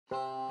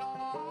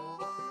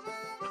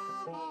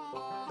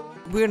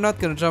we're not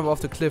gonna jump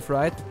off the cliff,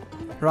 right?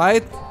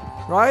 Right?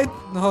 Right?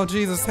 Oh,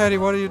 Jesus, Sadie,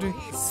 what are you doing?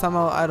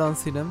 Somehow I don't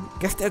see them.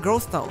 Guess they're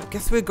ghosts now.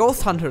 Guess we're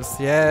ghost hunters.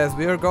 Yes,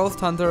 we are ghost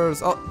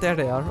hunters. Oh, there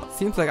they are.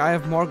 Seems like I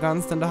have more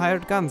guns than the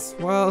hired guns.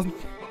 Well...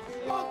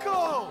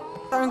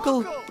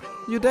 Uncle!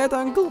 You dead,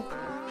 Uncle?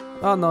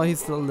 Oh no, he's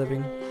still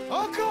living.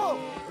 Uncle!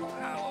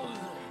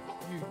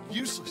 You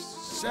useless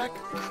sack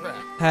of crap.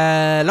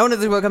 Hello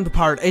and welcome to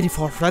part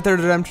 84 of Red Dead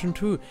Redemption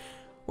 2.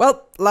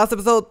 Well, last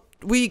episode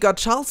we got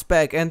Charles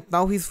back and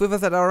now he's with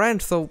us at our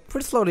ranch, so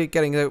pretty slowly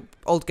getting the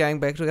old gang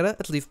back together,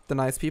 at least the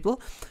nice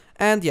people.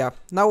 And yeah,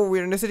 now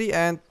we're in the city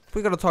and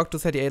we gotta talk to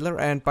Sadie Adler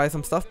and buy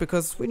some stuff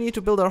because we need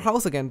to build our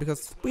house again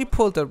because we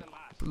pulled the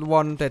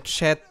one that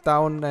shed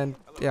down and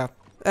yeah.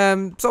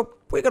 So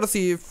we gotta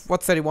see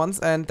what Sadie wants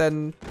and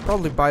then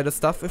probably buy the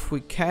stuff if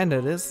we can,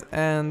 that is.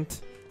 And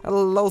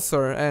hello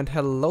sir, and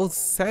hello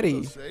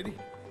Sadie. Hello, Sadie.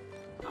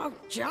 Oh,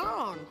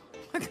 John,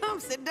 come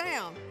sit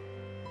down.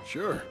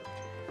 Sure.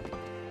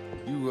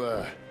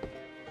 You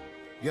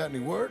got any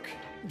work?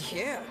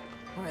 Yeah,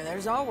 well,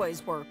 there's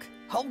always work.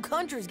 Whole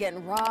country's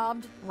getting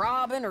robbed,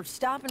 robbing, or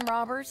stopping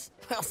robbers.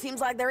 Well, seems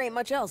like there ain't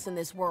much else in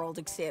this world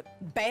except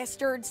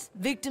bastards,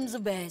 victims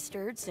of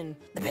bastards, and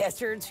the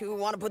bastards who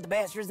want to put the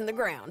bastards in the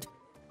ground.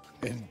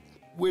 And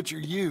which are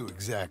you,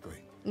 exactly?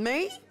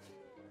 Me?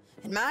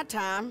 In my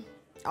time,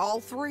 all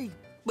three.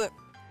 But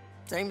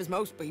same as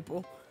most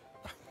people.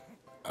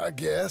 I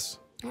guess.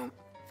 Well,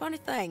 funny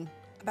thing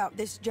about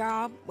this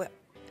job, well,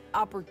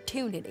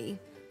 opportunity,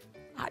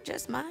 I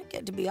just might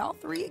get to be all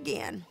three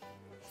again.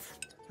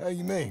 How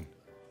you mean?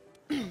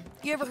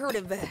 You ever heard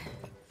of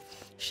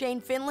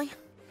Shane Finley?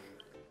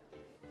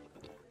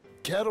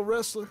 Cattle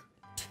wrestler?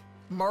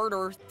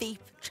 Murderer, thief,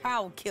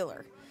 child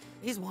killer.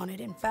 He's wanted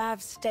in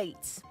 5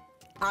 states.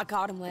 I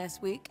caught him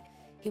last week.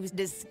 He was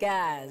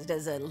disguised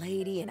as a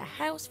lady in a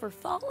house for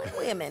fallen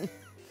women.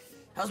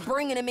 I was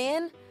bringing him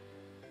in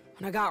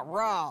when I got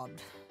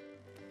robbed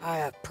by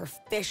a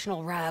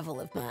professional rival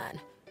of mine,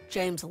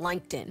 James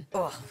Langton.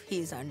 Oh,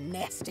 he's a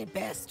nasty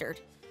bastard.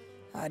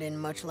 I didn't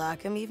much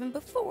like him even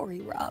before he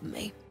robbed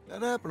me.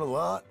 That happened a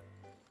lot.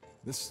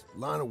 This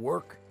line of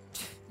work.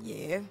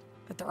 Yeah,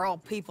 but they're all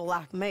people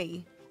like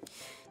me.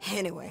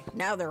 Anyway,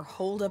 now they're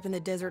holed up in the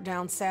desert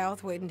down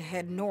south, waiting to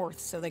head north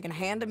so they can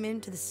hand them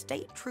in to the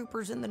state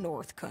troopers in the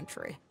north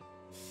country.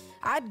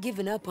 I'd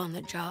given up on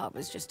the job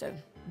as just a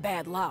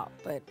bad lot,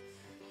 but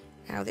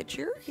now that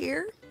you're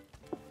here,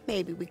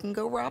 maybe we can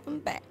go rob them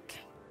back.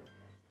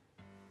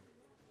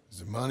 Is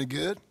the money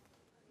good?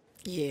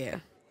 Yeah,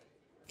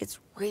 it's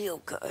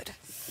real good.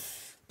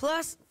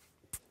 Plus,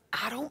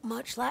 I don't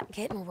much like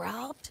getting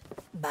robbed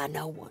by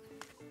no one.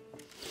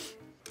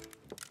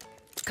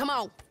 Come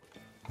on.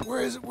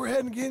 Where is it we're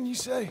heading again, you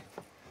say?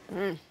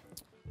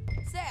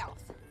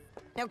 South.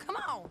 Now come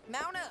on,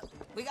 mount up.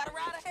 We got a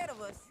ride ahead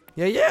of us.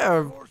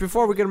 Yeah,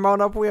 before we get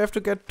mount up we have to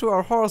get to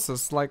our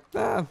horses, like,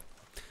 I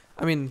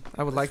mean,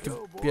 I would like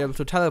to be able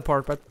to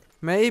teleport, but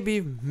maybe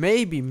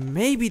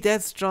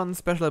that's John's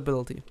special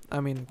ability. I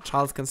mean,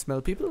 Charles can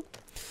smell people,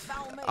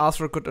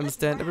 Arthur could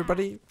understand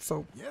everybody,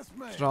 so Yes,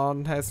 ma'am.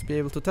 John has to be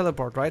able to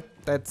teleport, right?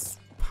 That's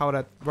how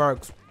that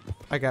works,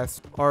 I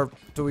guess. Or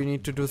do we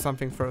need to do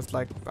something first,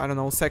 like, I don't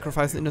know,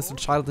 sacrifice an innocent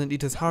child and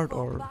eat his heart,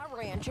 or... Some buy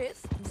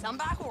ranches, some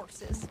buy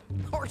horses.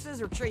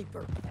 Horses are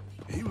cheaper.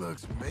 He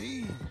looks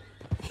mean.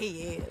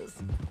 He is.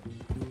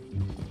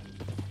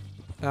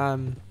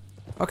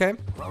 Okay.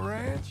 My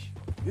ranch,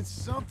 it's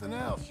something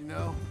else, you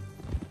know.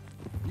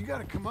 You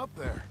gotta come up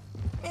there.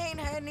 Ain't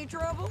had any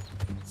trouble?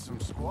 Some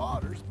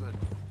squatters, but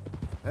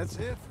that's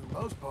it for the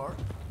most part.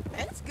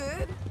 That's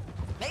good.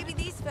 Maybe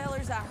these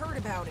fellers I heard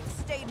about have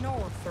stayed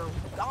north or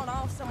gone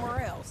off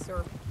somewhere else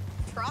or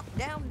dropped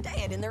down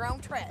dead in their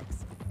own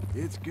tracks.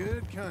 It's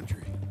good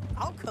country.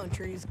 All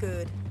country is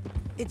good.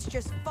 It's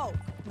just folk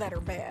that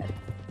are bad.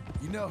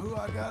 You know who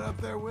I got up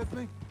there with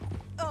me?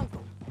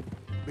 Uncle.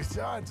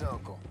 Besides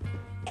Uncle.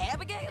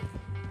 Abigail?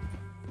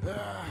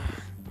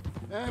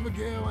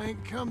 Abigail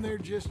ain't come there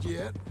just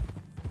yet.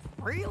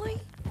 Really?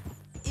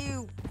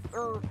 You,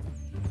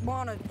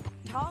 wanna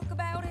talk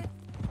about it?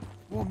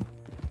 Well,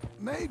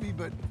 maybe,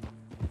 but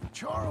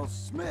Charles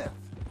Smith.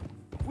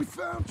 We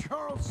found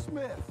Charles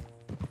Smith.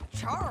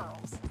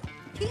 Charles?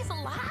 He's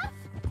alive?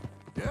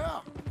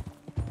 Yeah,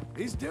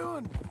 he's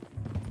doing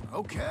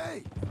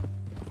okay.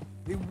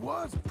 He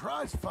was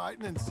prize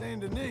fighting in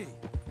Saint Denis.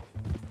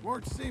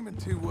 Weren't seeming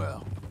too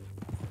well.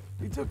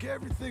 He took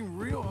everything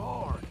real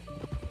hard.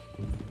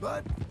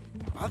 But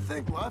I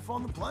think life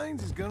on the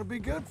plains is gonna be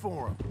good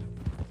for him.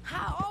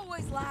 I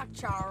always liked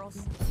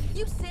Charles.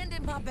 You send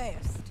him my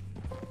best.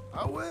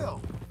 I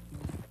will.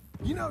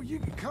 You know, you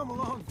can come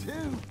along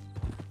too.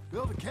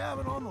 Build a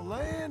cabin on the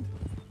land.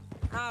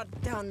 I've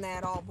done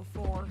that all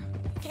before.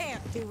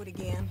 Can't do it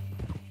again.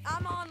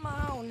 I'm on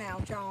my own now,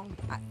 John.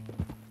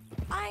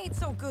 I ain't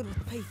so good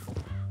with people.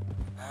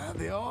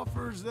 The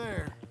offer's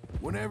there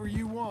whenever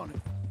you want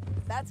it.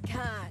 That's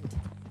kind.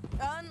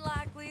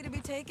 Unlikely to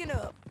be taken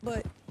up,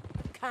 but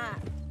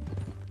kind.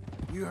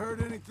 You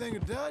heard anything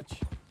of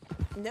Dutch?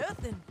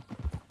 Nothing.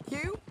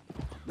 You?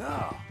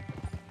 No.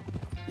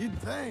 You'd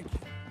think.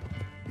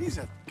 He's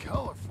a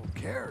colorful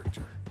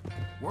character.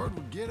 Word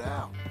would get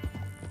out.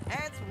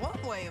 That's one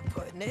way of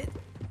putting it.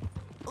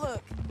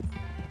 Look,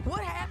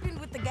 what happened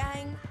with the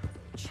gang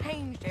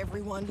changed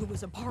everyone who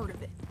was a part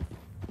of it.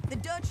 The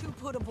Dutch who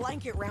put a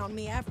blanket round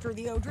me after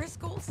the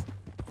O'Driscolls,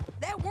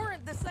 that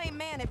weren't the same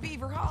man at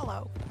Beaver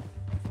Hollow.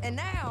 And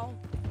now,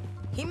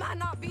 he might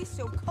not be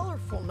so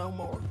colorful no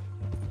more.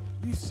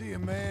 You see a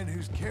man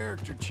whose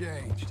character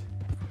changed.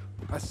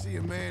 I see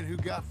a man who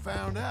got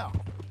found out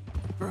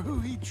for who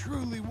he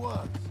truly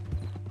was.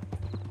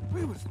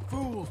 We was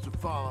fools to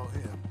follow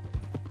him.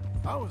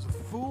 I was a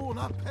fool and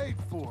I paid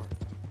for it.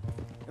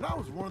 And I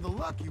was one of the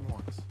lucky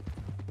ones.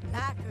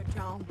 Micah,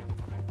 John.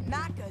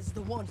 Micah's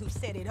the one who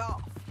set it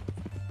off.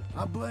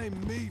 I blame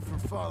me for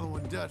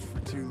following Dutch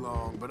for too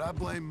long, but I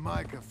blame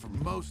Micah for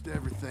most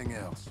everything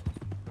else.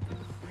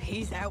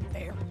 He's out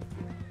there.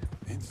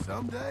 And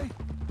someday,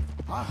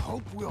 I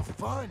hope we'll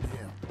find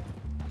him.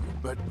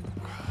 But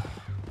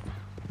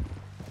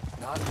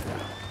not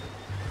now.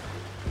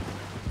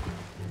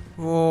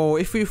 Oh,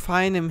 if we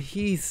find him,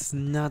 he's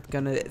not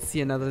gonna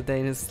see another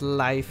day in his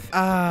life.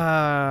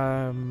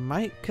 Micah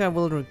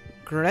will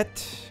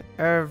regret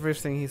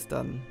everything he's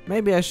done.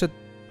 Maybe I should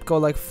go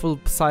like full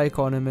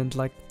psycho on him and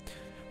like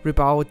rip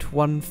out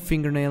one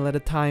fingernail at a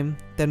time,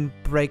 then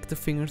break the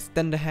fingers,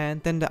 then the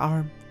hand, then the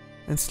arm,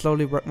 and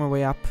slowly work my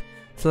way up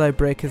till I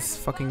break his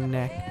fucking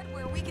neck.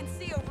 Where we can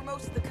see over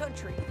most of the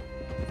country.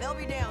 They'll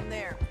be down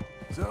there.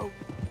 So,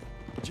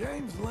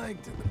 James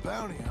Langton, the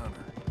bounty hunter,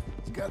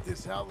 has got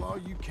this outlaw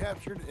you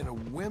captured in a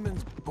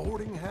women's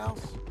boarding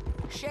house?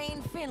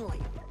 Shane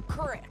Finley,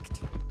 correct.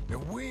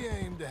 And we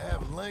aim to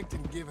have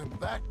Langton give him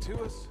back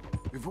to us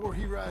before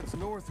he rides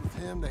north with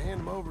him to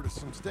hand him over to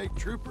some state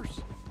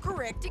troopers?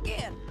 Correct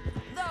again.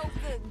 Though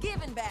the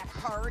giving back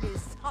part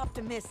is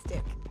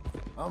optimistic.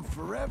 I'm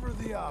forever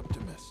the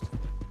optimist.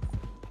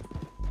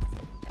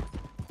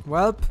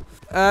 Well,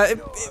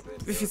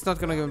 if he's not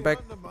gonna give him back,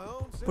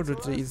 put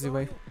it the easy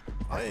way.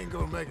 I ain't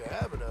gonna make a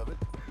habit of it.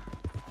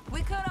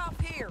 We cut off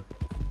here.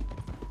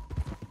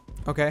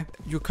 Okay,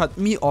 you cut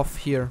me off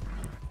here.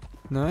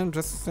 No, I'm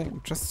just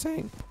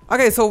saying.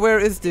 Okay, so where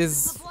is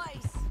this? The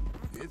place.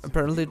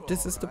 Apparently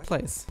this is the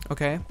place.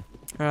 Okay.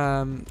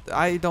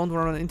 I don't want to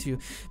run into you.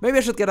 Maybe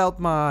I should get out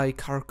my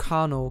car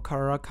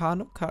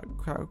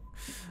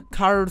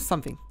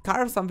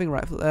something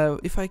rifle.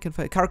 If I can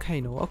find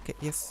Carcano. Okay,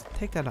 yes,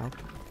 take that out.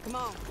 Come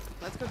on,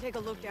 let's go take a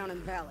look down in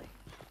the valley.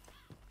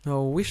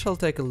 No, we shall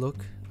take a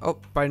look. Oh,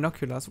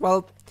 binoculars.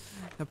 Well,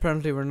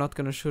 apparently we're not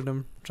gonna shoot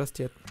them just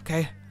yet.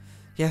 Okay.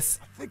 Yes.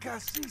 I think I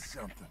see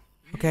something.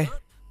 Okay.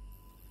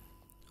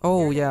 Oh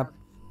There they yeah. are,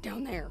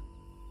 down there.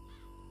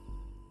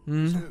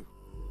 Two.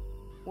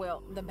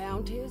 Well, the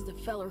bounty is the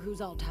feller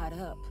who's all tied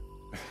up.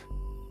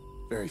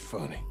 Very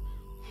funny.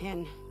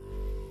 And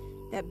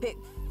that big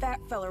fat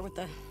feller with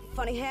the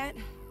funny hat,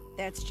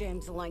 that's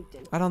James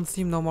Langton. I don't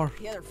see him no more.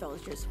 The other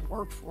fellas just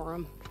work for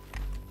him.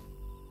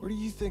 Where do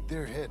you think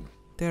they're heading?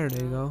 There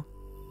they go.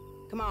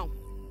 Come on,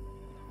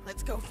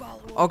 let's go follow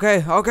him.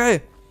 Okay,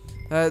 okay.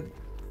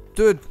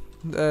 Dude,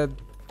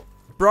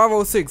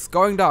 Bravo 6,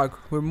 going dark.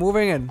 We're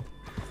moving in.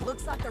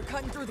 Looks like they're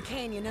cutting through the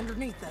canyon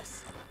underneath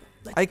us.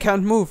 I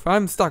can't move.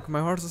 I'm stuck.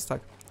 My horse is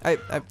stuck. I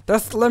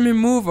just let me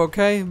move,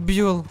 okay?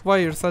 Buell, why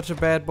you're such a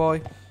bad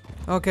boy?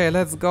 Okay,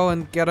 let's go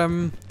and get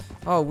him.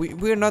 Oh,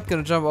 we're not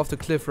gonna jump off the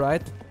cliff,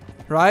 right?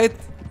 Right?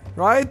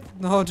 Right?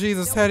 Oh,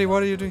 Jesus, Sadie,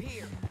 what are you doing?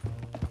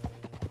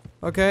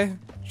 Okay,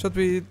 should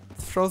we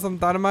throw some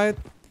dynamite?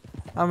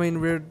 I mean,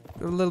 we're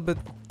a little bit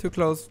too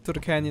close to the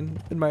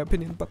canyon, in my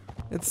opinion, but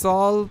it's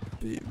all...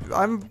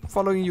 I'm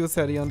following you,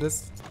 Sadie, on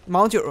this.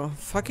 Mount your... Oh,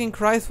 fucking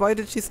Christ, why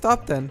did she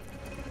stop then?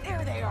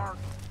 There they are.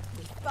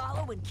 We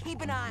follow and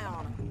keep an eye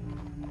on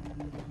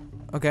them.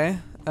 Okay,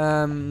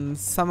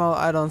 somehow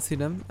I don't see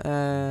them,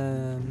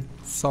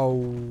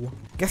 so...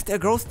 Guess they're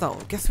ghosts now.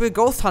 Guess we're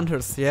ghost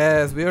hunters.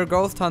 Yes, we are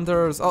ghost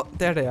hunters. Oh,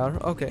 there they are.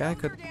 Okay, I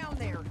could... Down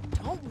there.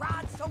 Don't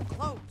ride so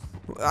close.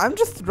 I'm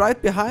just right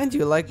behind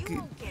you, like... You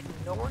won't get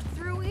north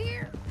through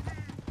here.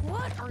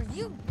 What are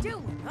you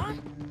doing, huh?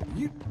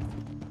 You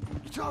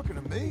talking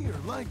to me or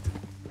Langton?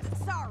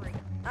 Sorry,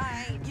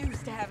 I ain't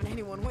used to having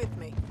anyone with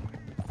me.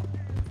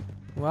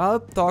 Well,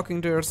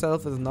 talking to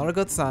yourself is not a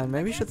good sign.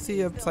 Maybe you should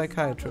see a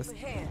psychiatrist.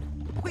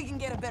 We can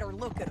get a better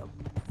look at them.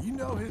 You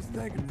know his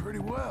thinking pretty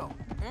well.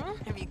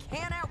 If you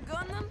can't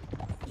outgun them,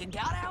 you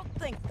gotta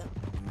outthink them.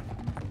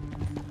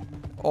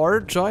 Or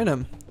join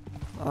him.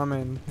 I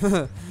mean,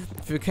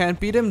 if you can't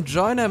beat him,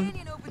 join him. The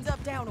canyon opens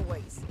up down a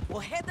ways. We'll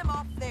head them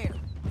off there.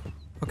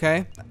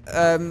 Okay.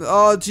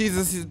 Oh,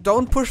 Jesus.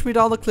 Don't push me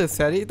down the cliff,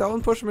 Sadie.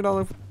 Don't push me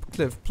down the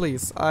cliff,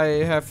 please. I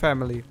have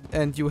family.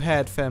 And you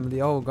had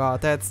family. Oh,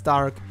 God. That's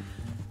dark.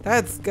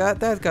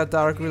 That got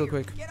dark real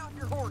quick. Get off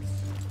your horse.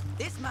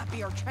 This might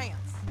be our chance.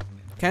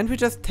 Can't we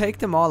just take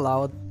them all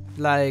out?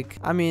 Like,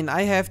 I mean,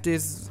 I have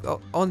this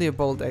only a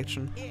bolt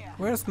action. Yeah,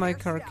 Where's my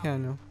they're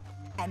Carcano?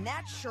 And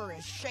that sure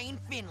is Shane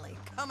Finley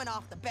coming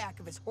off the back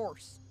of his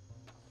horse.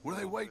 What are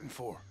they waiting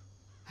for?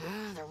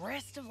 The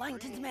rest of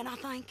Langton's men, I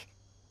think.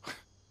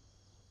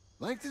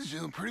 Langton's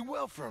doing pretty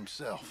well for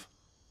himself.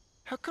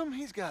 How come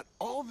he's got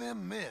all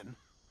them men,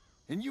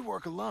 and you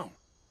work alone?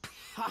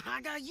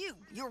 I got you.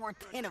 You're worth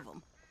 10 of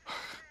them.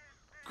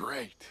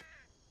 Great.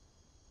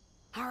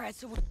 All right,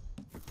 so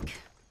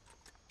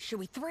should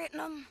we threaten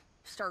them,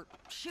 start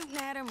shooting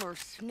at them, or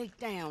sneak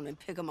down and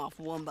pick them off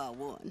one by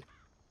one?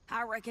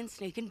 I reckon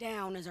sneaking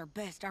down is our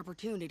best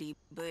opportunity,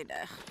 but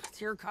it's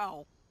your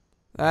call.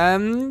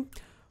 We're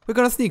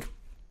gonna sneak.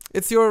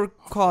 It's your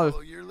call.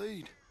 Follow your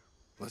lead.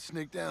 Let's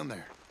sneak down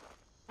there.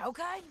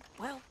 Okay,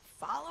 well,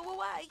 follow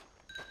away.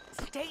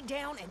 Stay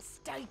down and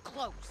stay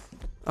close.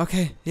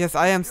 Okay, yes,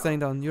 I am staying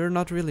down. You're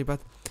not really, but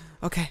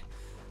okay.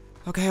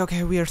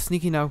 Okay, we are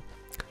sneaking now.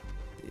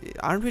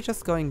 Aren't we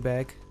just going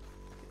back?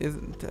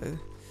 Isn't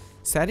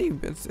Sadie,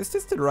 is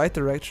this the right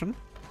direction?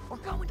 We're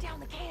going down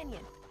the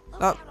canyon.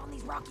 Look Oh. out on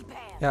these rocky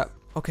paths. Yeah.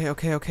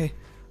 Okay.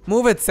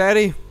 Move it,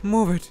 Sadie.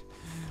 Move it.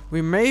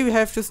 We may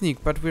have to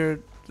sneak, but we're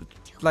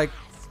like,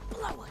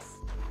 Blow us.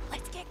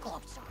 Let's get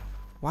closer.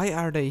 why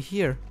are they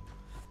here?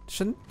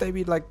 Shouldn't they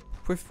be like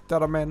with the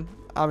other men?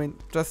 I mean,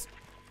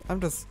 I'm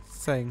just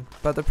saying.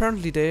 But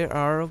apparently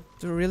they're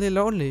really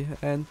lonely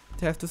and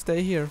have to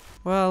stay here.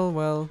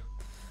 Well.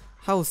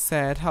 How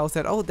sad.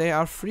 Oh, they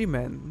are free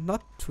men,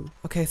 not two.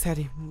 Okay,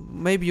 Sadie,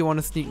 maybe you want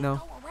to sneak now.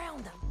 Go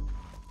around them.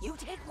 You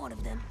take one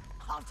of them,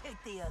 I'll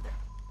take the other.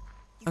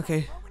 You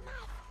Okay.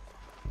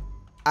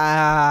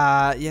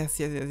 got a Yes.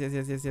 Bad as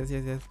it is,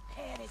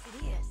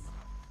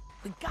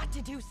 we got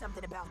to do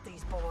something about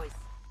these boys.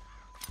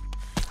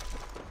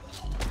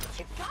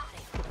 You got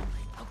it.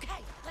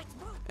 Okay, let's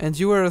move. And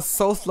you were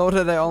so slow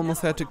that I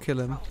almost had to kill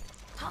him.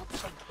 I'll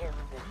take care of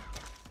him.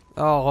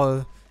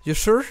 Oh, you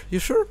sure?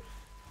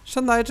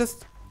 Shouldn't I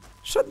just...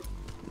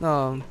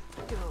 No.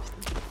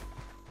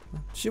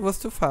 She was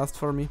too fast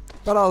for me.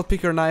 But I'll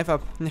pick her knife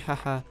up.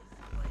 Haha.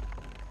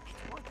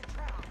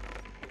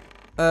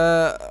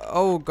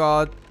 Oh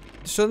god.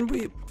 Shouldn't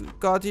we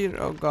got here?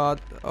 Oh god.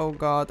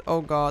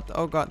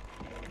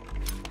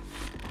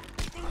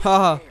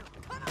 Haha.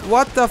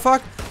 What the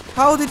fuck?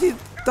 How did he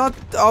not?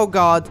 Oh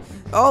god.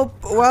 Oh,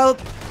 well.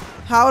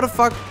 How the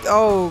fuck?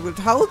 Oh,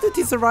 how did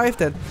he survive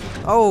that?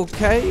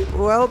 Okay,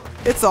 well,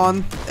 it's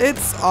on.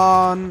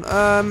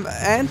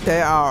 And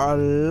there are a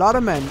lot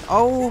of men.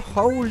 Oh,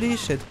 holy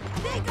shit.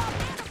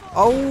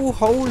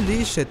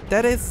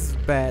 That is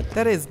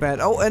bad.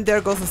 Oh, and there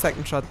goes the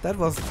second shot. That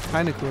was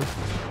kind of cool.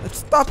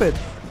 Stop it.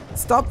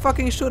 Stop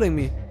fucking shooting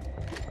me.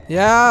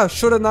 Yeah,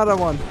 shoot another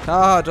one.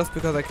 Ah, just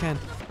because I can.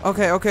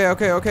 Okay.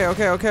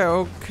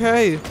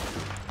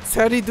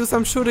 Sadie, do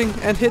some shooting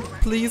and hit,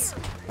 please.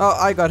 Oh,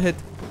 I got hit.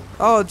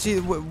 Oh, gee,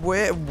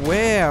 where?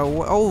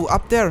 Oh,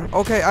 up there.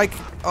 Okay,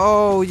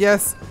 oh,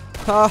 yes.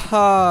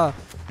 Haha.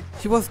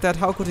 He was dead.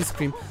 How could he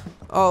scream?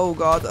 Oh,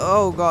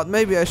 God.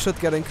 Maybe I should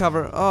get in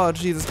cover. Oh,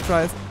 Jesus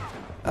Christ.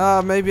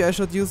 Maybe I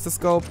should use the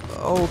scope.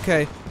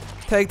 Okay.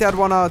 Take that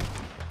one out.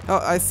 Oh,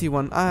 I see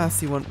one.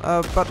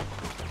 But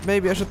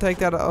maybe I should take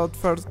that out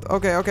first.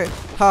 Okay.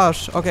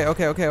 Hush. Okay.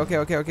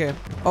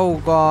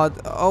 Oh,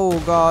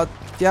 God.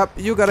 Yep,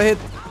 you got a hit.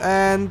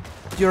 And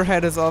your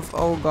head is off.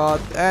 Oh, God.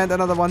 And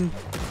another one.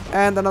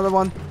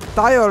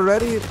 Die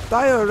already.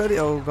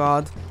 Oh,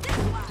 God.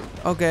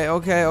 Okay.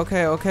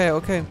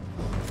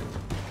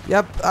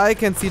 Yep, I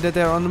can see that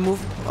they're on the move.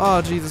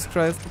 Oh, Jesus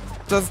Christ.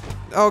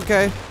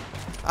 Okay.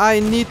 I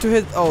need to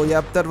hit. Oh,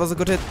 yep, that was a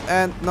good hit.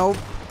 And nope,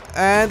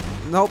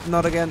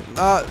 not again.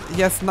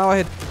 Yes, now I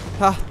hit.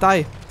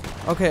 Die.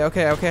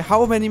 Okay.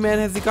 How many men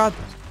has he got?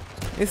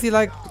 Is he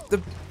like the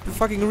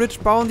fucking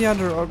rich bounty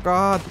hunter? Oh,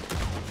 God.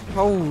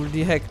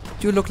 Holy heck.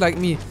 You look like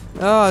me.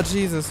 Oh,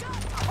 Jesus.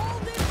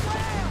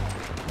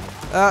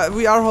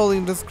 We are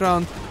holding this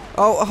ground.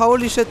 Oh,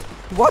 holy shit.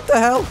 What the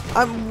hell?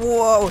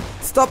 Whoa.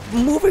 Stop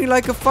moving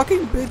like a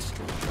fucking bitch.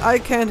 I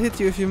can't hit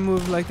you if you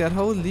move like that.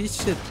 Holy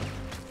shit.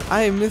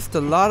 I missed a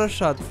lot of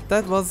shots.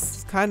 That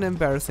was kind of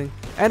embarrassing.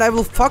 And I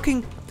will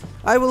fucking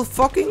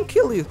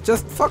kill you.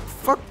 Just fuck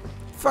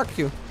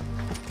you.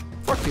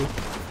 Fuck you.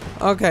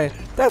 Okay.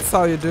 That's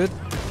how you do it.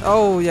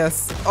 Oh,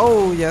 yes. And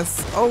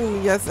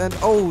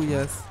oh,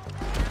 yes.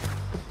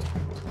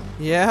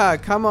 Yeah,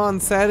 come on,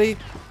 Sadie.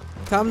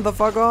 Come the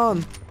fuck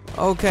on.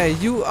 Okay,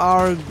 you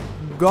are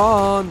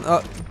gone.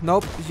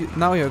 Nope.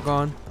 Now you're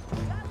gone.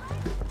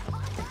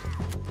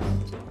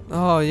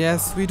 Oh,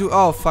 yes, we do.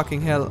 Oh,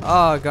 fucking hell.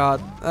 Oh, God.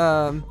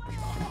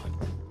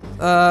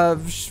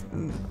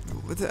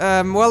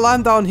 Well,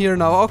 I'm down here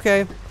now.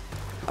 Okay.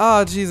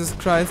 Oh, Jesus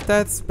Christ.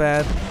 That's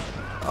bad.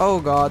 Oh,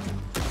 God.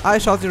 I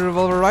shot your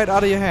revolver right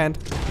out of your hand.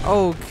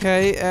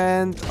 Okay,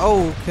 and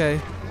okay.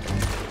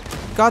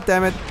 God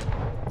damn it.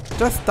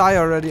 Just die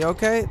already,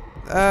 okay?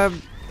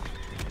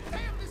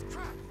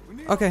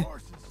 Okay.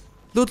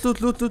 Loot.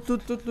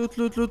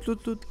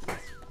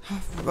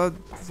 But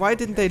why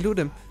didn't they loot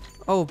him?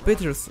 Oh,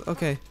 bitters.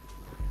 Okay.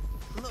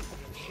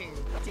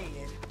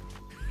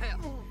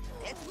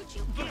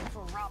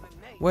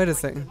 Wait a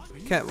second.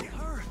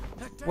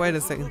 Wait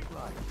a second.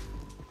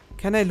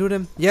 Can I loot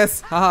him?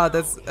 Yes. Haha.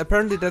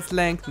 That's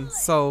Langton.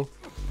 So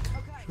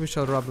we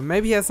shall rob him.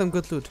 Maybe he has some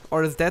good loot.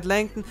 Or is that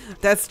Langton?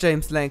 That's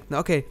James Langton.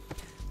 Okay.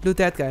 Loot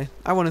that guy.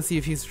 I want to see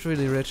if he's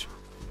really rich.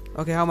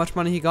 Okay, how much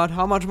money he got?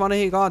 How much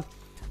money he got?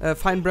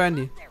 Fine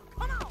brandy.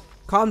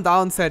 Calm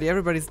down, Sadie.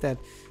 Everybody's dead.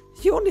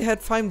 He only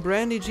had fine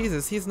brandy.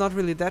 Jesus, he's not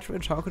really that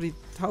rich. How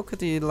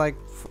could he like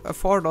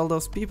afford all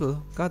those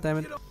people? God damn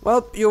it.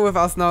 Well, you're with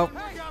us now.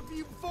 I got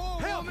you before,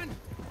 woman.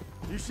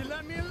 You should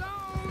let me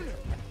alone.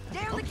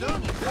 Down the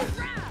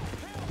canyon.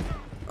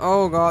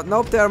 Oh god,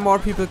 nope, there are more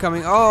people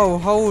coming. Oh,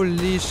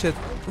 holy shit.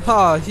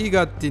 Ah, he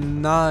got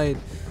denied.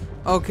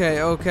 Okay.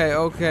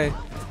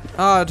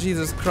 Ah,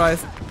 Jesus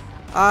Christ.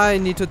 I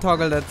need to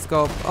toggle that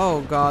scope.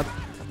 Oh god.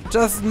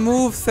 Just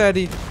move,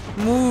 Sadie.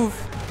 Move.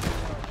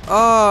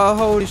 Oh,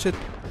 holy shit.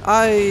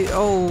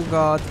 Oh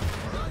god.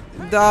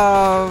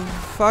 Da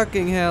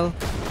fucking hell.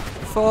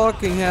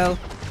 Fucking hell.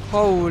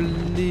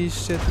 Holy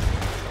shit.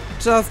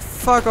 Just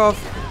fuck off.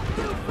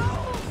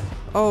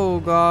 Oh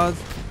god.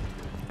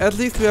 At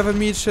least we have a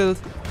meat shield.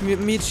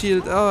 Meat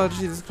shield. Oh,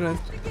 Jesus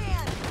Christ.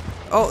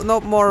 Oh,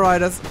 no, more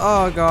riders.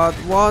 Oh god.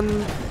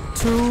 1,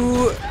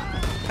 2,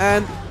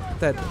 and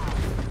dead.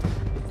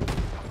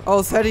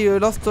 Oh, Sadie, you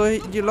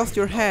lost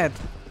your head.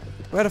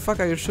 Where the fuck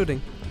are you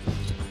shooting?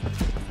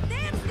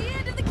 That's the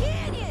end of the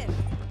canyon.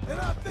 And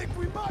I think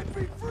we might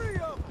be free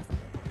of them.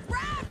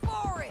 Ride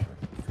for it.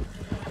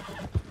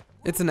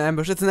 It's an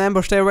ambush. It's an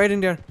ambush. They're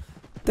waiting there.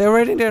 They're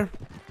waiting there.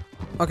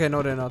 Okay,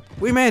 no, they're not.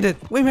 We made it.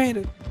 We made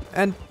it.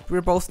 And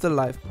we're both still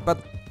alive. But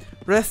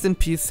rest in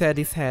peace,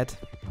 Sadie's head.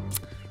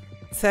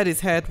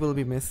 Sadie's head will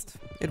be missed.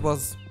 It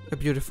was a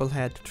beautiful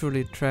head.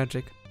 Truly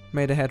tragic.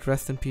 May the head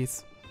rest in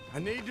peace. I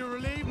need to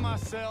relieve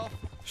myself.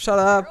 Shut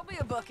up. There'll be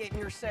a bucket in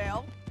your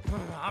cell.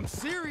 I'm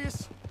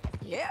serious.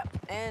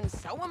 Yep, and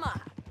so am I.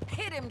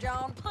 Hit him,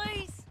 John,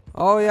 please.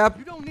 Oh, yep.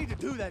 You don't need to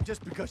do that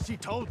just because she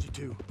told you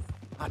to.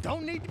 I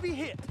don't need to be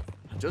hit.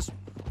 I just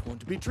want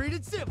to be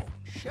treated civil.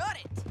 Shut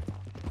it.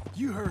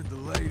 You heard the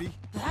lady.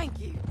 Thank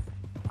you.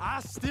 I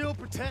still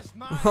protest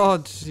my Oh,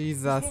 rights.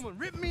 Jesus. This woman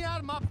ripped me out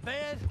of my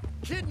bed,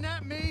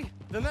 kidnapped me,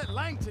 then let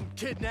Langton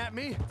kidnap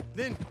me,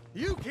 then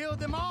you killed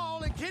them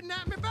all and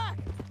kidnapped me back.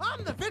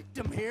 I'm the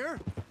victim here.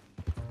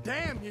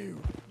 Damn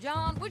you.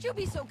 John, would you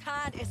be so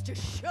kind as to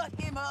shut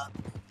him up?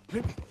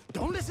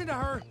 Don't listen to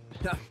her.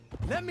 Now,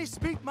 let me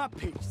speak my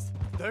piece.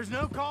 There's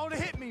no call to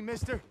hit me,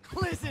 mister.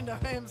 Listen to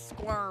him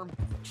squirm.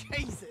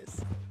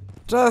 Jesus.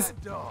 Just.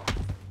 That dog.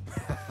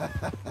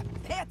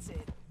 That's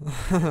it.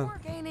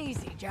 Work ain't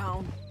easy,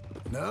 John.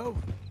 No,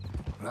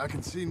 but I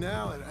can see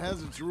now that it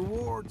has its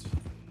rewards.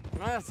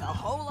 That's a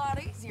whole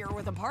lot easier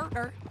with a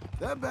partner.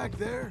 That back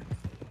there,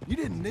 you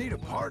didn't need a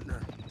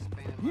partner.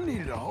 You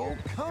needed a whole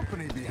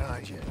company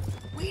behind you.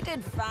 We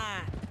did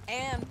fine.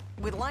 And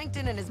with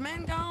Langton and his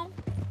men gone,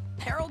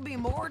 there'll be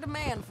more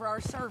demand for our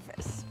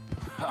service.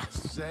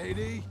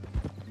 Sadie,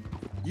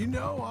 you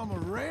know I'm a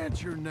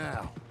rancher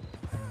now.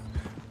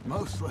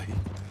 Mostly.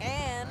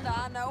 And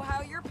I know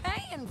how you're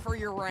paying for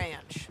your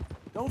ranch.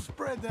 Don't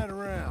spread that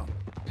around.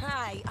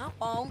 Hey, I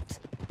won't.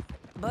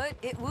 But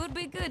it would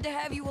be good to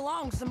have you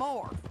along some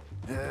more.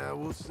 Yeah,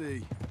 we'll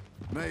see.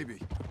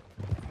 Maybe.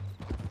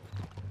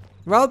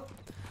 Well,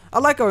 I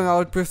like going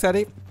out with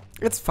Sadie.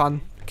 It's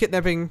fun.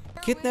 Kidnap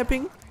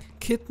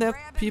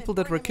people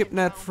that were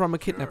kidnapped from a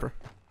kidnapper.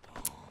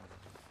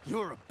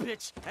 You're a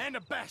bitch and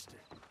a bastard.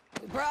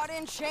 We brought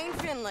in Shane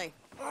Finley.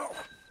 Oh,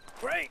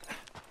 great.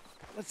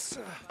 Let's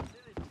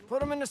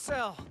put him in the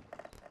cell.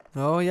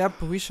 Oh, yep,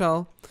 we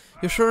shall.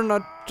 You're sure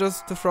not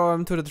just to throw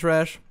him to the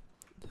trash?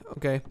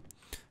 Okay.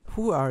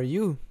 Who are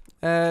you?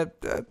 Yeah.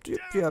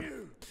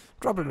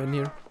 Drop him in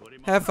here.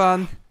 Have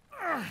fun.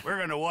 We're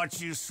gonna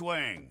watch you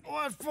swing.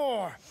 What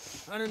for?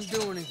 I didn't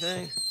do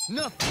anything.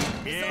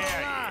 Nothing.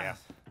 Yeah.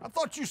 I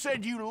thought you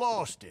said you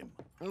lost him.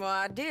 Well,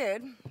 I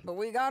did, but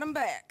we got him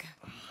back.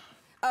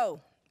 Oh,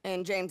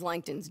 and James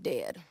Langton's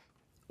dead.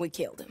 We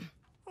killed him.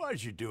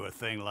 Why'd you do a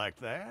thing like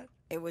that?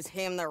 It was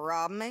him that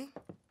robbed me.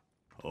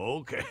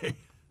 Okay.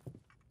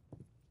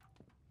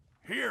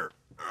 Here.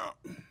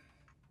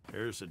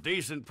 Here's a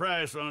decent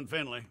price on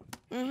Finley.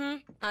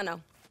 I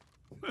know.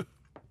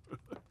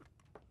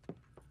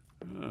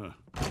 Uh.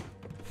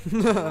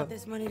 You want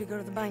this money to go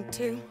to the bank,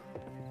 too?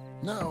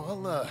 No,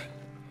 I'll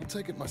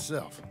take it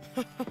myself.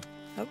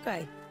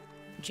 Okay,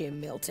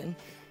 Jim Milton.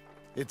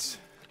 It's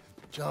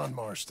John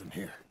Marston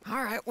here.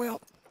 All right,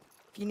 well,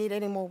 if you need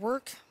any more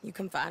work, you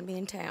can find me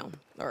in town.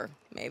 Or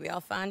maybe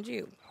I'll find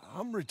you.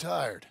 I'm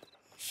retired.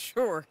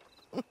 Sure.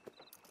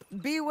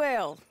 Be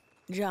well,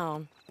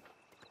 John.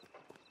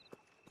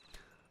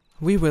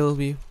 We will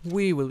be.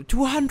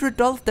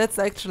 $200? That's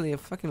actually a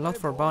fucking lot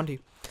for a bounty.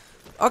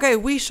 Okay,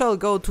 we shall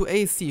go to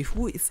AC.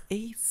 Who is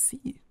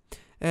AC?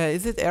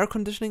 Is it air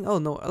conditioning? Oh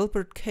no,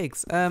 Albert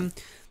Cakes.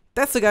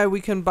 That's the guy we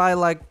can buy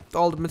like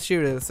all the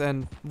materials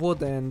and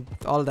wood and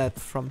all that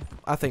from,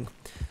 I think.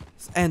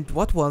 And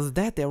what was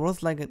that? There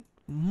was like a...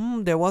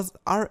 there was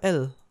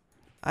RL.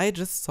 I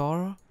just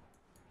saw...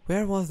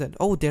 Where was that?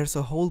 Oh, there's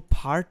a whole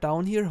part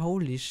down here?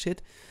 Holy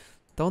shit.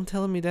 Don't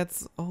tell me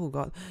that's... Oh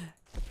god.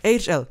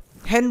 HL.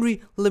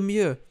 Henry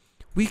Lemieux.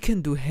 We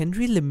can do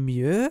Henry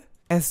Lemieux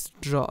as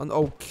John.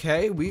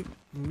 Okay, we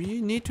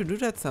need to do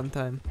that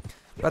sometime.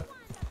 But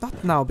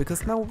not now,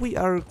 because now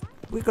we're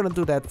gonna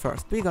do that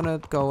first. We're gonna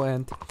go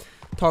and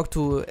talk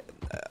to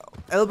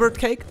Albert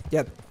Cake.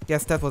 Yeah,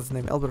 yes, that was his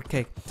name, Albert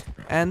Cake.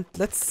 And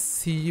let's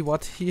see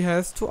what he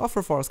has to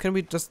offer for us. Can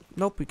we just...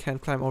 Nope, we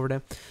can't climb over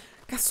there.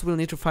 Guess we'll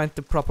need to find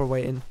the proper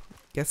way in.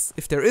 Guess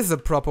if there is a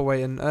proper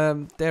way in.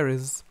 There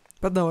is.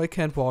 But no, I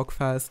can't walk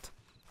fast.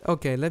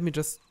 Okay, let me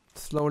just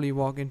slowly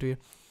walk into here.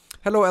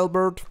 Hello,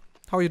 Albert.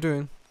 How are you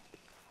doing?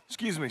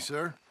 Excuse me,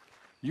 sir.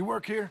 You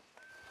work here?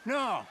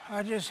 No,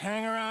 I just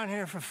hang around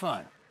here for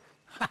fun.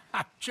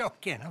 I'm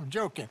joking.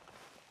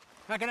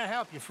 How can I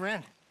help you,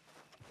 friend?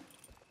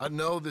 I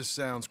know this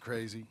sounds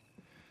crazy.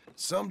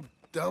 Some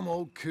dumb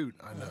old coot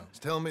I know is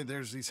telling me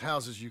there's these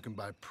houses you can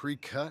buy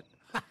pre-cut.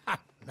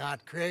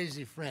 Not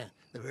crazy, friend.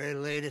 The very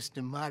latest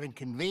in modern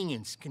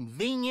convenience.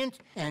 Convenient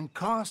and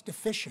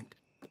cost-efficient.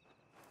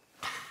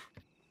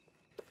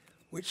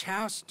 Which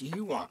house do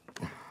you want?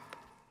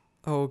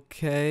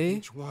 Okay.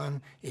 Each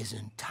one is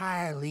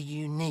entirely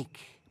unique,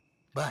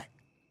 but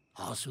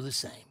also the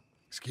same.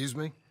 Excuse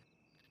me?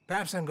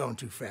 Perhaps I'm going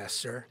too fast,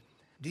 sir.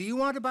 Do you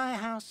want to buy a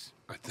house?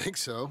 I think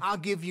so. I'll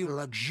give you a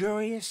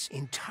luxurious,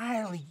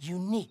 entirely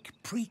unique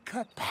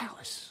pre-cut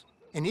palace.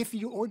 And if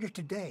you order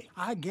today,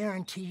 I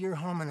guarantee you're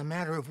home in a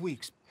matter of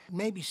weeks,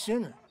 maybe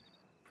sooner.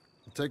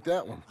 I'll take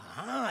that one.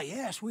 Ah,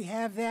 yes, we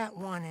have that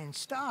one in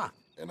stock.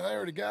 And I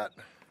already got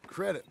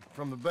credit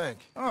from the bank.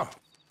 Oh,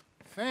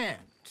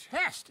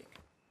 fantastic.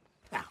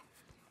 Now,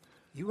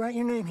 you write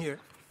your name here,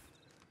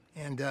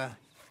 and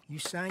you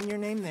sign your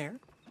name there,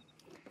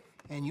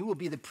 and you will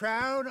be the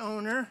proud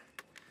owner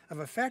of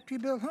a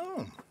factory-built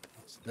home.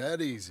 It's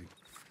that easy.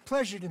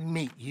 Pleasure to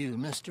meet you,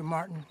 Mr.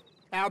 Martin.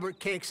 Albert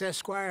Cakes,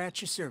 Esquire, at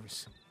your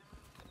service.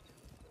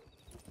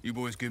 You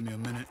boys give me a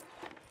minute.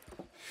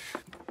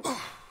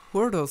 Who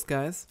are those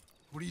guys?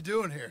 What are you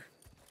doing here?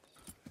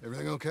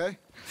 Everything okay?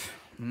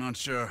 I'm not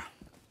sure.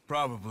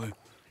 Probably.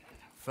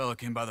 Fella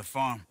came by the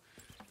farm.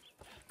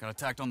 Got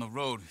attacked on the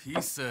road.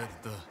 He said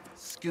the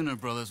Skinner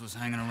brothers was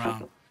hanging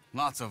around.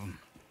 Lots of them.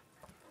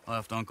 I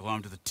left Uncle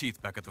armed to the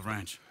teeth back at the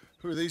ranch.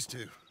 Who are these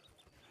two?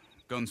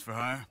 Guns for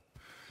hire?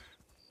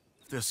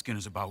 If there's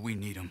Skinner's about, we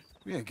need them.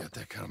 We ain't got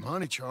that kind of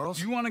money,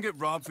 Charles. You want to get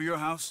robbed for your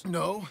house?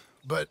 No,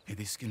 but... Hey,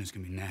 these Skinners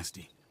can be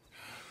nasty.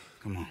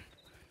 Come on.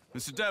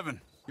 Mr.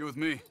 Devon, you're with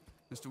me.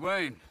 Mr.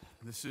 Wayne,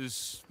 this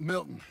is...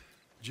 Milton.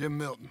 Jim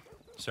Milton.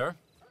 Sir,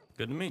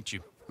 good to meet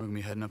you. We're gonna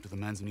be heading up to the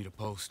Manzanita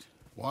post.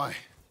 Why?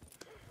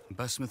 The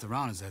best smith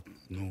around is that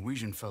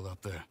Norwegian fella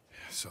up there.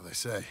 So they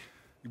say.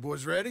 You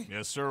boys ready?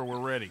 Yes, sir, we're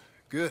ready.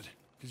 Good.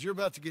 Because you're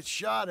about to get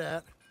shot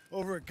at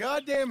over a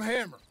goddamn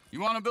hammer. You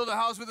want to build a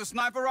house with a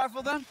sniper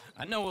rifle, then?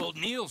 I know old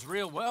Neil's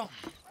real well.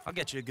 I'll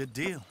get you a good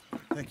deal.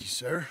 Thank you,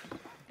 sir.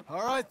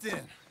 All right,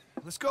 then.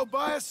 Let's go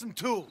buy us some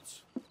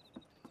tools.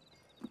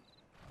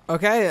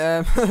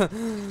 Okay,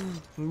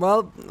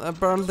 well,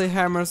 apparently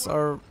hammers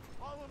are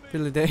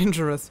really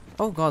dangerous.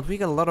 Oh god, we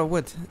got a lot of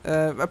wood.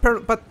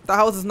 But the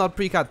house is not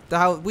pre-cut.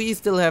 We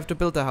still have to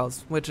build the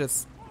house, which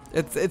is...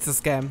 It's a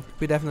scam.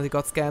 We definitely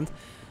got scammed.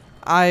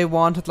 I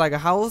wanted like a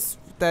house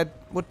that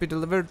would be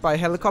delivered by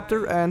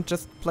helicopter and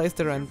just placed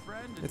there and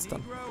it's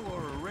done.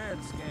 Or a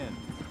redskin?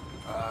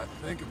 I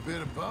think a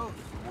bit of both,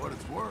 for what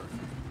it's worth.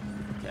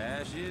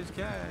 Cash is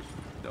cash,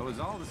 though it's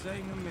all the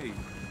same to me.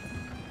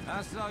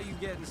 I saw you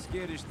getting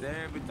skittish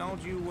there, but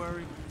don't you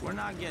worry. We're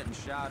not getting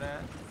shot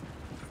at.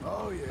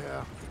 Oh,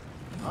 yeah.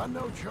 I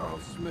know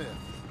Charles Smith.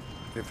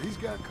 If he's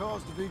got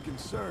cause to be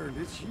concerned,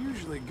 it's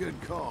usually good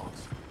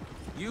cause.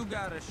 You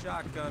got a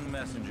shotgun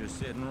messenger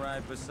sitting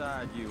right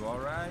beside you, all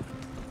right?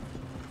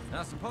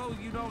 I suppose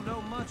you don't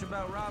know much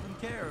about robbing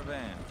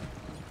caravans.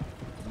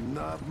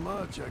 Not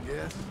much, I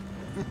guess.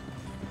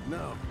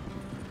 No.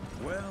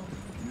 Well,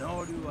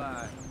 nor do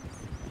I.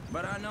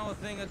 But I know a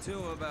thing or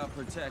two about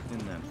protecting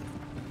them.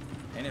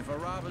 And if a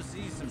robber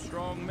sees some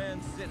strong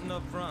men sitting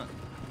up front,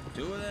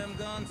 2 of them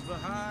guns for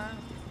hire,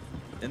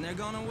 then they're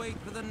gonna wait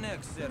for the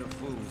next set of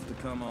fools to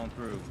come on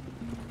through.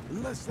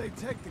 Unless they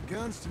take the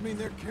guns to mean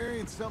they're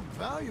carrying something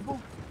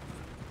valuable.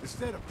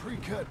 Instead of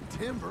pre-cut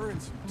timber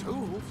and some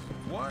tools.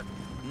 What?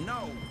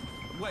 No.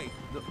 Wait,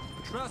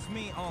 trust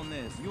me on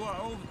this. You are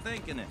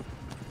overthinking it.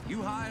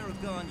 You hire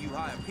a gun, you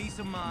hire peace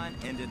of mind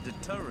and a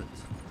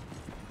deterrence.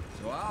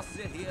 So I'll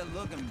sit here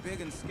looking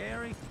big and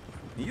scary,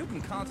 and you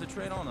can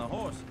concentrate on the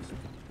horses.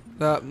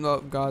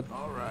 No, god.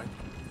 All right.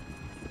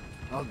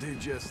 I'll do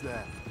just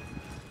that.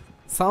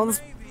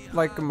 Sounds Maybe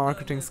like a I've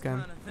marketing done this scam.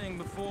 kind of thing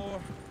before,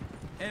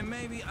 and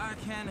maybe I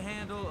can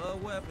handle a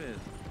weapon.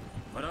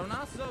 But I'm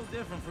not so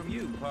different from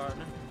you,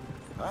 partner.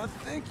 I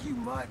think you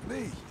might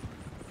be.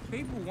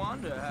 People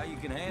wonder how you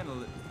can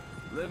handle it,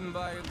 living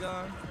by your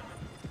gun.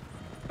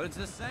 But it's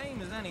the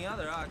same as any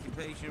other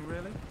occupation,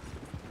 really.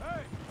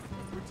 Hey,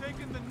 we're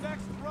taking the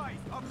next right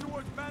up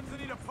towards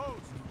Manzanita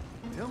Post.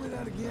 Tell me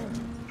that again.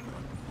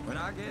 When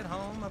I get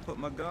home, I put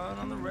my gun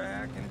on the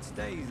rack and it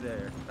stays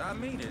there. I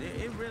mean it,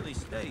 it really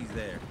stays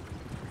there.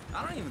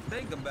 I don't even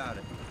think about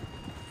it.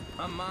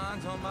 My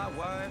mind's on my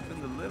wife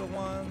and the little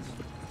ones.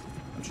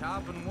 I'm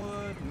chopping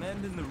wood,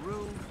 mending the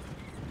roof,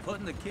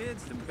 putting the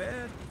kids to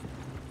bed.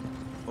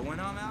 But when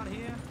I'm out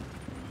here,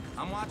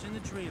 I'm watching the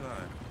tree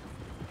line.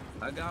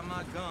 I got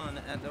my gun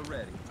at the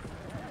ready.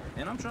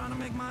 And I'm trying to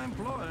make my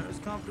employer as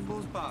comfortable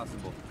as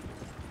possible.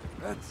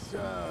 That's,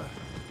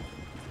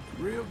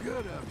 real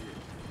good of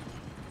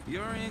you.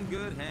 You're in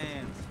good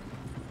hands.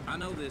 I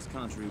know this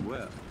country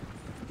well.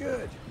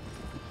 Good.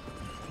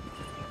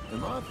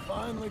 Am I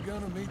finally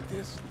gonna meet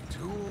this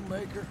tool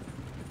maker?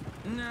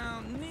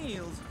 Now,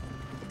 Niels,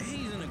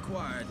 he's an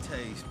acquired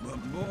taste, but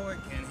boy,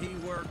 can he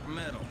work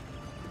metal.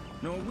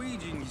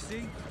 Norwegian, you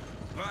see?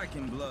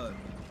 Viking blood.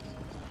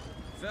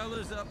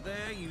 Fellas up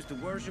there used to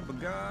worship a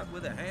god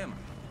with a hammer.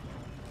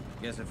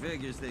 Guess I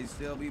figures they'd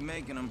still be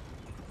making them.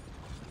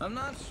 I'm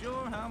not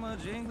sure how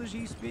much English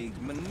he speaks,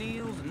 but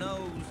Niels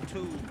knows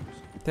tools.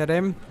 That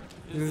him?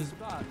 This is the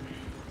spot.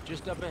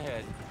 Just up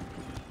ahead.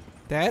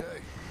 That?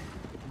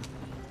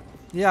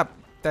 Yep,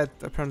 that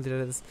apparently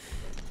that is.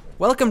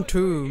 Welcome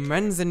to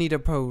Manzanita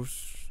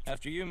Post.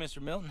 After you,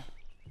 Mr. Milton.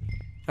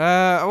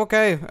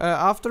 Okay,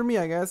 after me,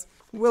 I guess.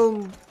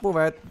 We'll move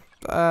it.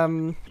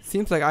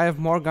 Seems like I have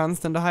more guns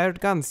than the hired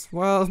guns.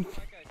 Well, Like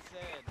I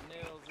said,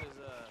 Nils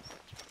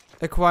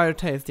is acquired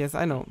taste, yes,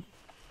 I know.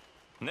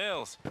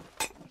 Nils.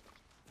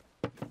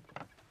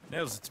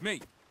 Nils, it's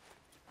me.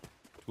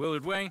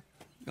 Willard Wayne.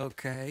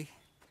 Okay.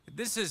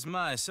 This is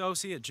my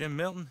associate, Jim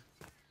Milton.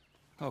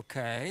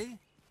 Okay.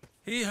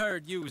 He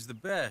heard you was the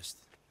best.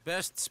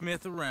 Best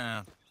smith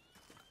around.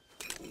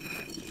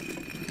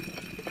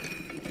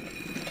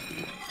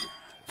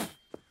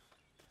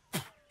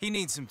 He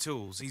needs some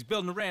tools. He's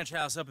building a ranch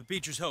house up at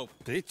Beecher's Hope.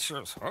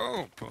 Beecher's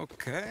Hope,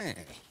 okay.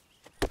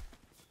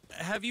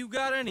 Have you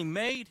got any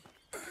made?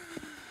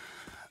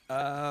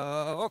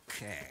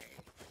 Okay.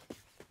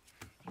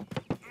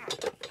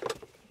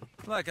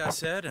 Like I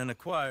said, an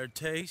acquired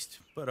taste,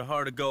 but a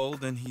heart of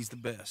gold, and he's the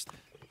best.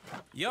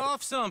 You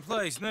off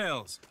someplace,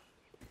 Nils?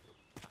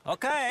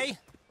 Okay.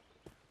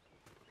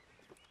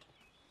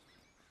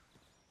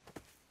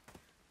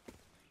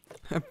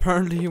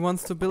 Apparently he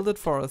wants to build it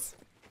for us.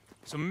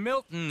 So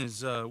Milton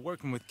is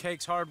working with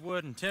Cakes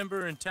Hardwood and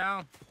Timber in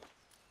town.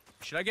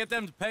 Should I get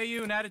them to pay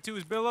you and add it to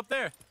his bill up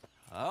there?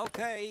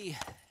 Okay.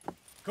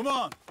 Come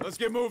on, let's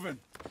get moving.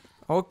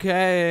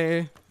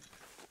 Okay.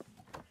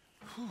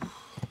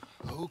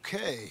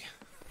 Okay.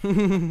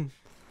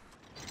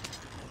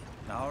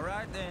 All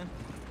right then.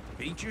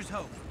 Beecher's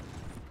Hope.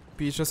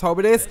 Beecher's Hope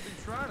it is. They've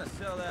been trying to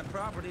sell that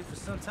property for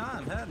some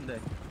time, hadn't they?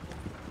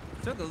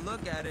 Took a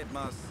look at it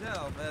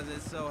myself, as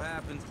it so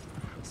happens.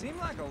 Seemed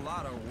like a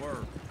lot of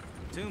work.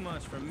 Too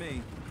much for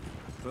me.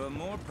 But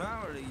more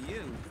power to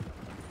you.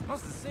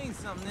 Must have seen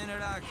something in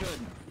it I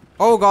couldn't.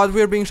 Oh god,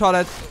 we're being shot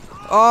at.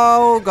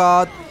 Oh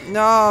god.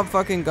 No,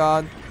 fucking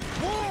god.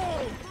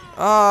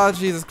 Oh,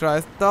 Jesus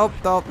Christ. Nope,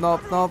 nope,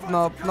 nope, nope,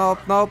 nope, nope,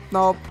 nope,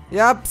 nope.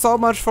 Yep, so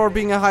much for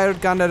being a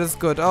hired gun, that is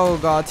good. Oh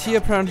god, he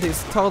apparently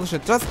is total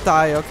shit. Just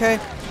die, okay?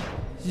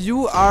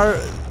 You are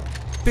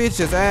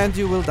bitches and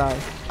you will die.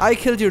 I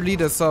killed your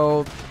leader,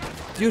 so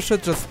you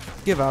should just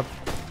give up.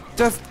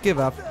 Just give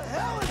up.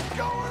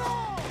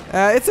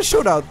 It's a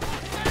shootout.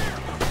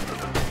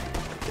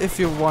 If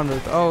you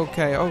wondered.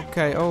 Okay,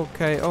 okay,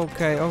 okay,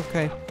 okay,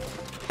 okay.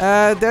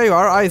 There you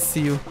are. I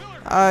see you.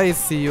 I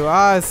see you.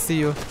 I see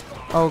you.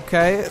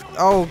 Okay,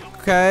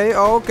 okay,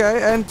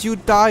 okay. And you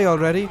die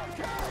already.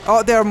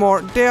 Oh, there are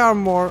more. There are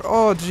more.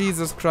 Oh,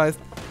 Jesus Christ.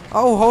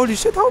 Oh, holy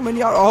shit. How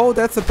many are? Oh,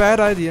 that's a bad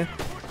idea.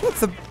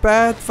 That's a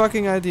bad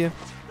fucking idea.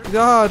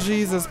 Oh,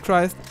 Jesus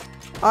Christ.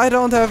 I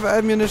don't have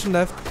ammunition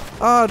left.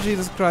 Oh,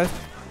 Jesus Christ.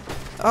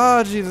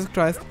 Oh, Jesus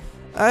Christ.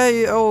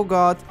 Hey, oh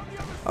god.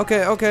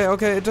 Okay, okay,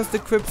 okay. Just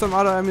equip some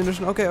other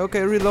ammunition. Okay,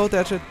 okay. Reload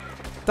that shit.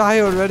 Die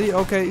already.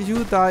 Okay,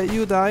 you die.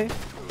 You die.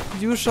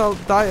 You shall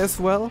die as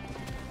well.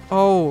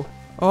 Oh.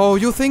 Oh,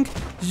 you think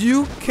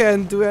you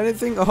can do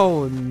anything?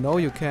 Oh, no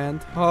you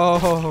can't.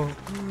 Oh.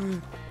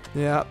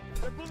 Yeah.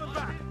 They're pulling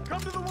back. Come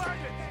to the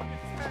wagon.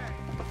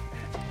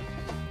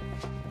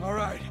 All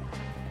right.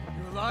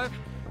 You alive?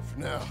 For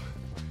now.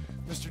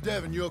 Mr.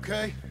 Devon, you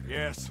okay?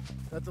 Yes,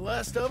 That the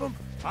last of them?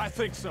 I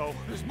think so.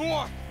 There's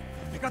more.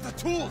 They got the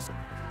tools.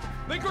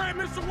 They grabbed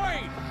Mr.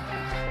 Wayne.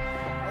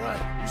 All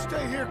right, you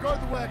stay here,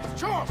 guard the wagon.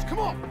 Charles, come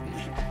on.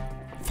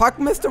 Fuck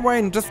Mr.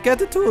 Wayne, just get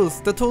the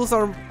tools. The tools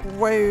are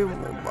way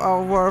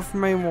worth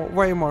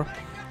way more.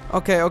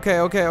 Okay, okay,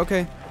 okay,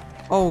 okay.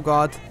 Oh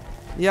god.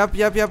 Yep,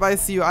 yep, yep, I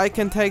see you. I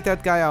can take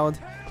that guy out.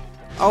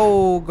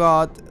 Oh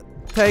god.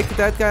 Take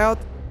that guy out.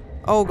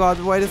 Oh god,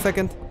 wait a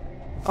second.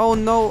 Oh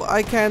no,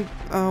 I can't.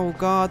 Oh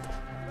god.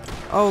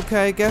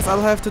 Okay, guess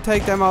I'll have to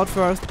take them out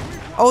first.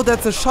 Oh,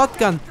 that's a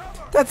shotgun.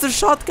 That's a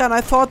shotgun. I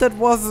thought that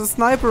was a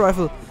sniper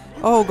rifle.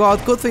 Oh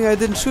god, good thing I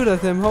didn't shoot at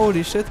him.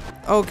 Holy shit.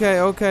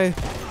 Okay, okay.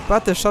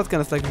 But the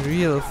shotgun is like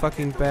real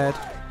fucking bad.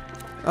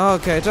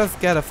 Okay, just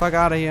get the fuck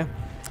out of here.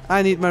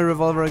 I need my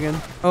revolver again.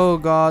 Oh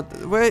god.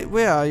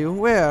 Where are you?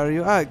 Where are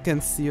you? I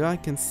can see you. I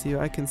can see you.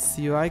 I can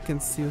see you. I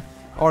can see you.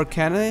 Or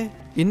can I?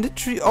 In the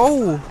tree?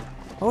 Oh!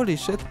 Holy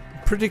shit.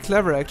 Pretty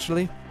clever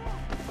actually.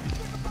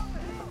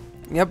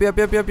 Yep, yep,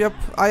 yep, yep, yep.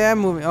 I am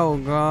moving. Oh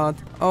god.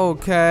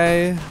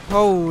 Okay.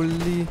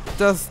 Holy.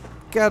 Just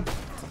get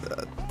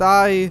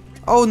Die.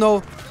 Oh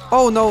no.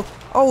 Oh no.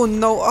 Oh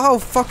no. Oh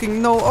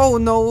fucking no. Oh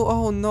no.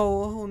 Oh no.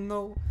 Oh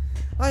no.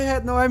 I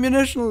had no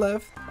ammunition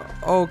left.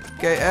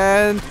 Okay,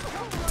 and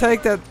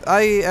take that.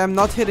 I am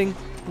not hitting.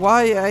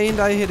 Why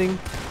ain't I hitting?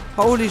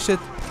 Holy shit.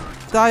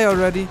 Die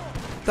already.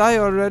 Die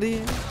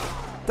already.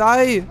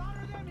 Die.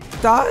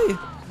 Die.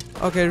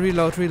 Okay,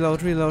 reload,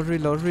 reload, reload,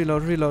 reload,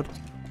 reload, reload.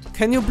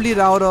 Can you bleed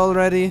out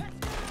already?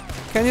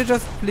 Can you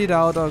just bleed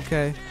out?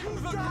 Okay.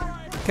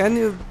 Can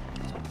you...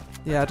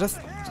 Yeah, just...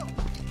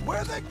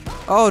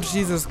 Oh,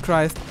 Jesus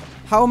Christ.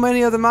 How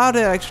many of them are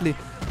there actually?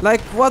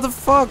 Like, what the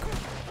fuck?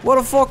 What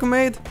the fuck,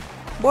 mate?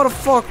 What the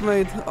fuck,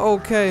 mate?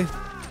 Okay.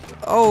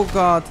 Oh,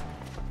 God.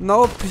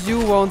 Nope, you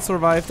won't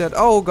survive that.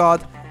 Oh,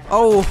 God.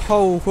 Oh,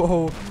 ho,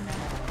 ho.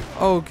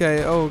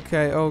 Okay,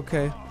 okay,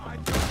 okay.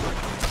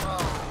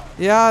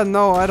 Yeah,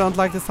 no, I don't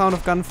like the sound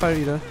of gunfire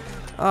either.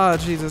 Ah,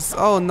 Jesus.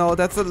 Oh, no,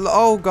 that's a...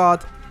 Oh,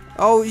 God.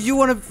 Oh, you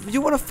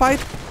wanna fight?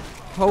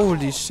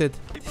 Holy shit.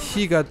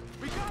 He got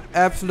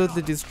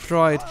absolutely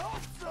destroyed.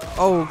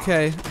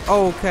 Okay,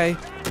 okay.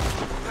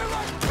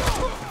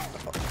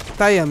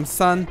 Damn,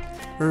 son.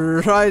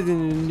 Right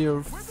in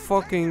your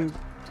fucking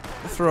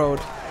throat.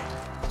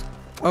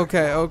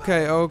 Okay,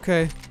 okay,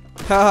 okay.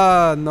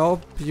 Haha,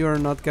 nope, you're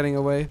not getting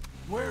away.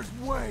 Where's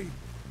Wayne?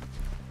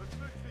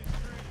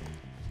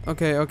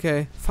 Okay,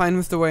 okay.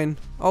 Fine, Mr. Wayne.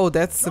 Oh,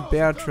 that's a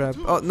bear trap.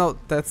 Oh, no,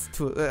 that's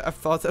too... I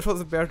thought that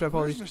was a bear trap.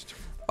 Holy...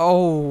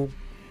 Oh.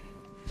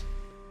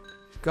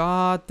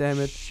 God damn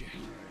it.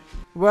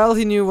 Well,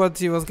 he knew what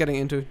he was getting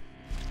into.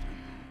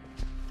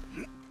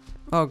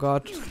 Oh,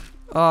 God.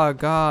 Oh,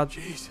 God.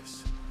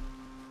 Jesus.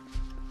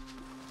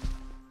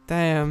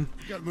 Damn.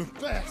 You gotta move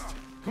fast.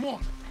 Come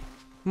on.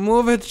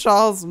 Move it,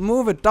 Charles.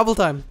 Move it. Double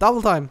time.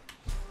 Double time.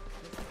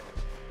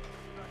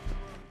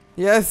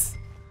 Yes.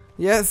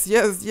 Yes,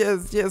 yes,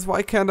 yes, yes.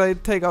 Why can't I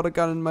take out a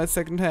gun in my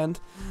second hand?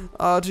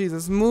 Oh,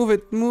 Jesus. Move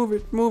it, move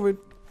it, move it.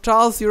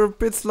 Charles, you're a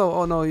bit slow.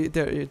 Oh, no,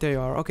 there you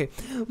are. Okay.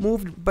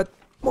 Move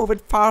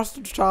it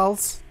faster,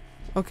 Charles.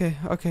 Okay,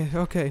 okay,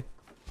 okay.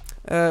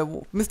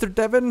 Mr.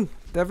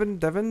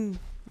 Devin?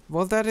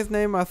 Was that his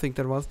name? I think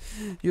that was.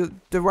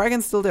 The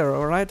wagon's still there,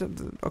 alright?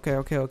 Okay,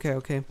 okay, okay,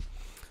 okay.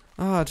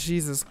 Ah,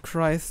 Jesus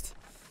Christ.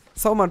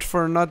 So much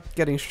for not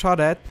getting shot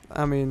at.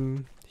 I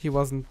mean, he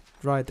wasn't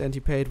right and he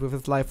paid with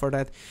his life for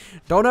that.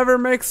 Don't ever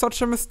make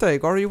such a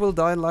mistake or you will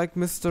die like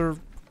Mr.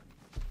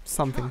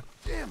 something. God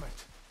damn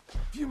it. A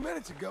few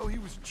minutes ago he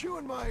was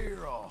chewing my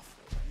ear off.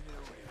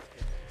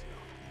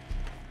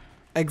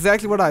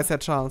 Exactly what I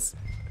said, Charles.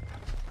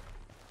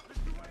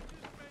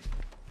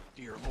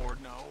 Dear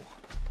Lord, no.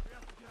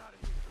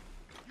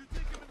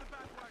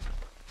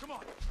 Come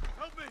on,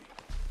 help me.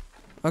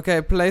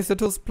 Okay, place the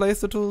tools, place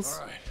the tools.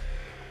 Alright.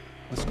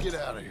 Let's get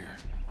out of here.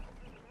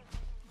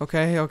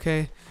 Okay,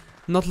 okay.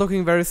 Not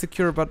looking very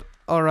secure, but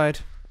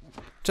alright.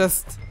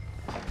 Just...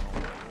 Oh,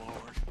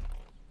 Lord.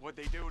 What'd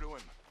they do to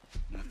him?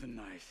 Nothing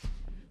nice.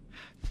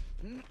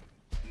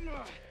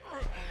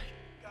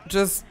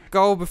 Just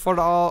go before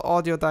the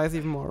audio dies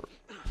even more.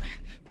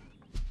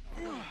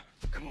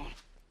 Come on,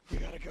 we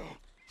gotta go.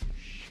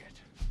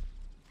 Shit.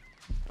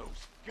 Those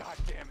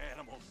goddamn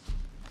animals.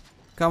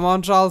 Come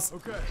on, Charles.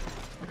 Okay.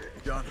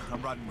 John,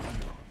 I'm riding with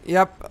you.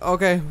 Yep,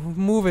 okay,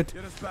 move it.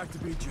 Get us back to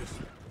Beaches.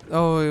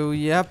 Oh,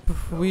 yep,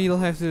 we'll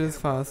have to do this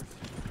fast.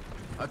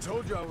 I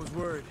told you I was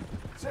worried.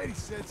 Sadie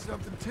said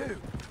something too.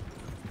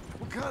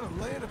 What kind of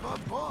land have I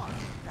bought?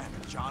 Damn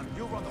it, John,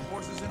 you'll run the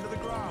horses into the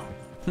ground.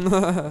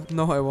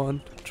 No, I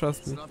won't.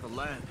 Trust It's me. not the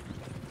land.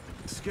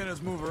 The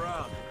Skinners move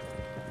around.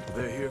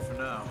 They're here for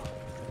now.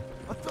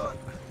 I thought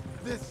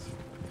this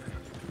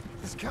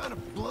kind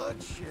of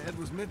bloodshed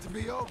was meant to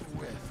be over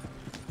with.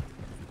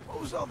 What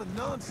was all the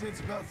nonsense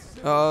about...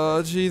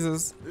 Oh,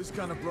 Jesus. This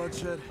kind of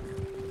bloodshed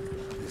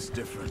is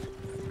different.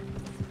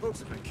 Folks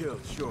have been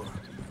killed, sure.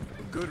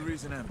 For good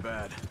reason and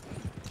bad.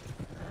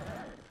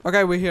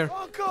 Okay, we're here.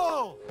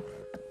 Uncle!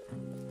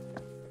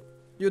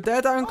 You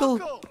dead, Uncle?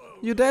 Uncle!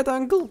 You dead,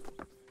 Uncle?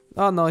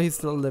 Oh, no, he's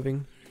still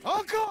living.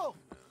 Uncle!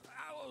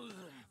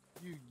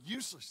 You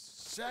useless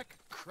sack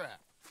of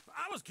crap.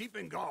 I was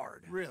keeping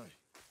guard. Really?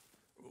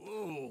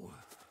 Whoa.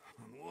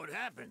 What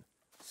happened?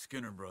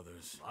 Skinner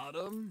brothers. Lot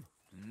of 'em?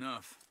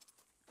 Enough.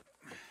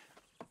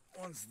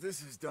 Once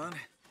this is done,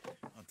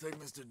 I'll take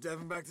Mr.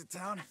 Devin back to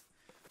town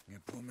and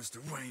get poor Mr.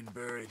 Wayne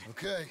buried.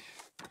 Okay.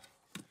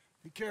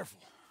 Be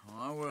careful. Oh,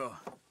 I will.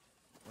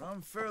 But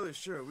I'm fairly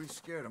sure we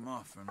scared him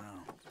off for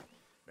now.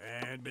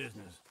 Bad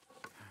business.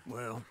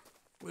 Well,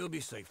 we'll be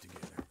safe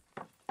together.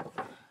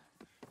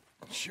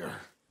 Sure.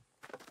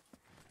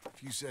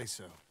 If you say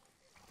so.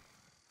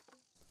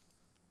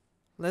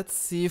 Let's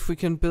see if we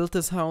can build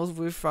this house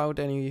without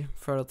any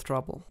further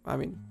trouble. I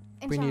mean,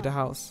 we need a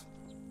house.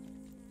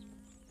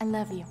 I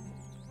love you.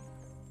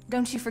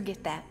 Don't you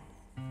forget that.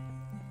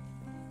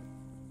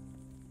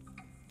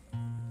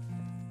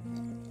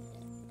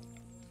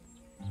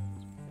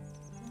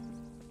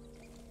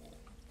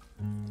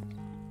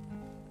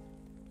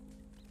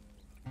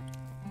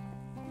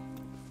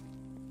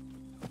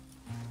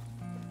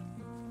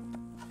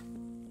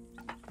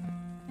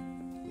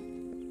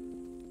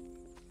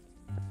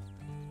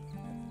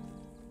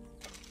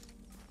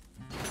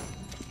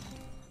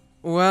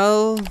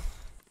 Well,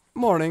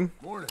 morning.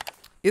 Morning.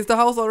 Is the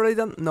house already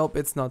done? Nope,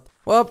 it's not.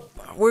 Well,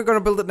 we're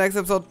gonna build it next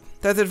episode.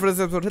 That's it for this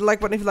episode. Hit the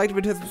like button if you liked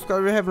the video,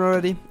 subscribe if you haven't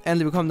already, and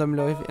leave a comment down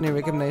below if any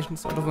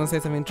recommendations or just want to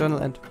say something in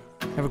general, and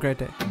have a great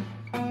day.